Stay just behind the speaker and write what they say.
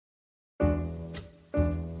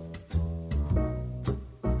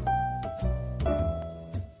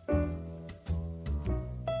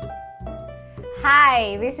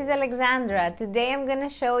Hi, this is Alexandra. Today I'm going to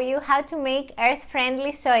show you how to make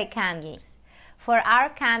earth-friendly soy candles. For our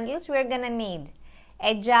candles, we're going to need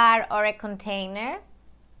a jar or a container,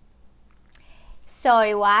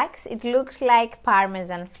 soy wax, it looks like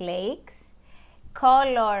Parmesan flakes,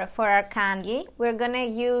 color for our candle, we're going to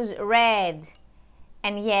use red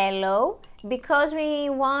and yellow because we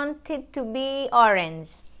want it to be orange.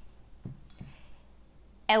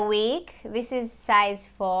 A wick, this is size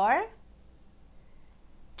 4.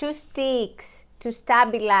 2 sticks to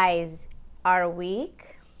stabilize our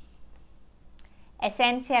wick.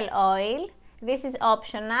 Essential oil, this is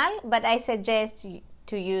optional but I suggest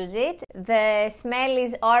to use it. The smell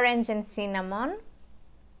is orange and cinnamon.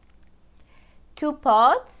 2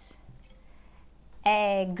 pots,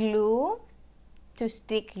 a glue to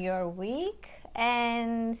stick your wick,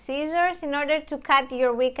 and scissors in order to cut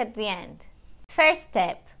your wick at the end. First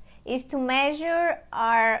step is to measure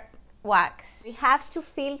our wax. We have to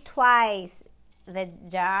fill twice the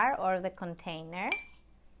jar or the container,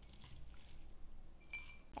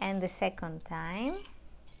 and the second time.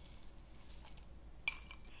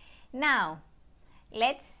 Now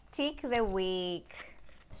let's stick the wick.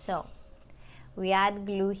 So we add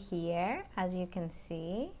glue here, as you can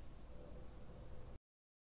see,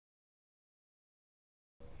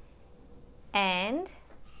 and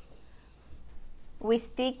we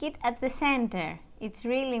stick it at the center. It's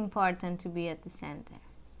really important to be at the center.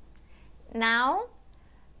 Now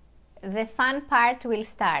the fun part will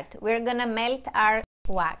start. We're gonna melt our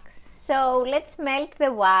wax. So let's melt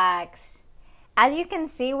the wax. As you can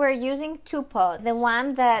see, we're using 2 pots. The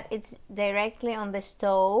one that is directly on the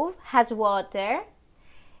stove has water,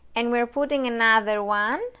 and we're putting another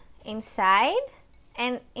one inside,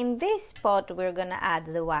 and in this pot we're gonna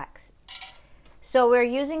add the wax. So we're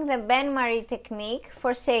using the bain-marie technique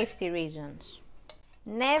for safety reasons.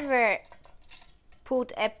 Never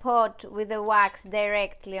put a pot with the wax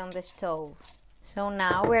directly on the stove. So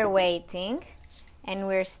now we're waiting and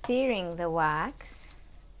we're stirring the wax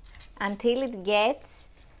until it gets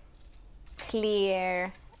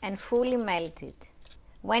clear and fully melted.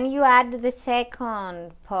 When you add the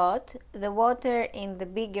second pot, the water in the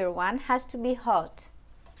bigger one has to be hot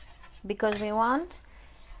because we want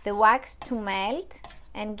the wax to melt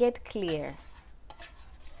and get clear.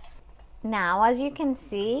 Now, as you can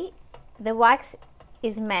see, the wax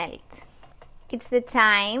is melt. It's the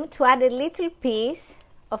time to add a little piece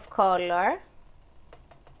of color,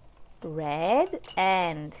 red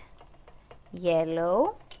and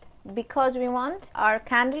yellow, because we want our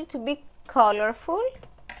candle to be colorful.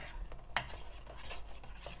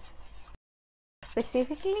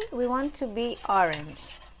 Specifically, we want to be orange.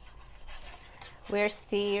 We're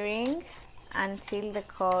stirring until the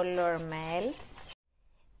color melts.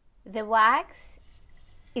 The wax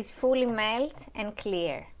is fully melted and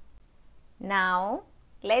clear. Now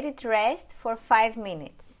let it rest for 5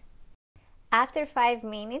 minutes. After 5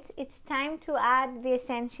 minutes, it's time to add the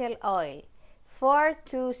essential oil. 4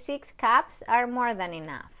 to 6 cups are more than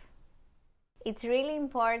enough. It's really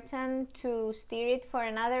important to stir it for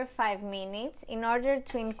another 5 minutes in order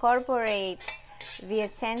to incorporate the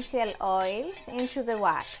essential oils into the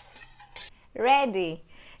wax. Ready!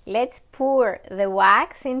 Let's pour the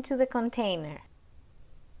wax into the container.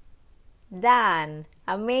 Done!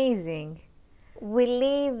 Amazing! We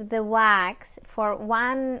leave the wax for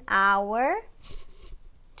 1 hour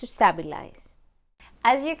to stabilize.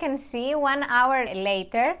 As you can see, 1 hour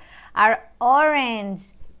later, our orange,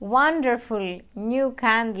 wonderful new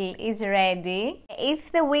candle is ready.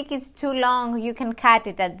 If the wick is too long, you can cut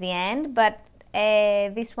it at the end, but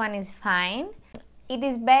this one is fine. It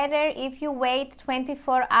is better if you wait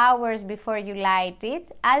 24 hours before you light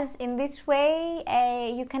it, as in this way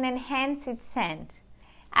you can enhance its scent.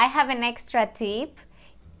 I have an extra tip.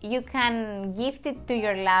 You can gift it to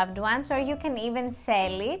your loved ones, or you can even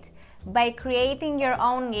sell it by creating your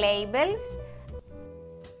own labels.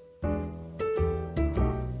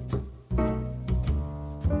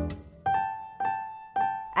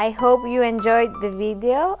 I hope you enjoyed the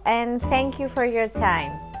video and thank you for your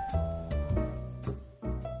time.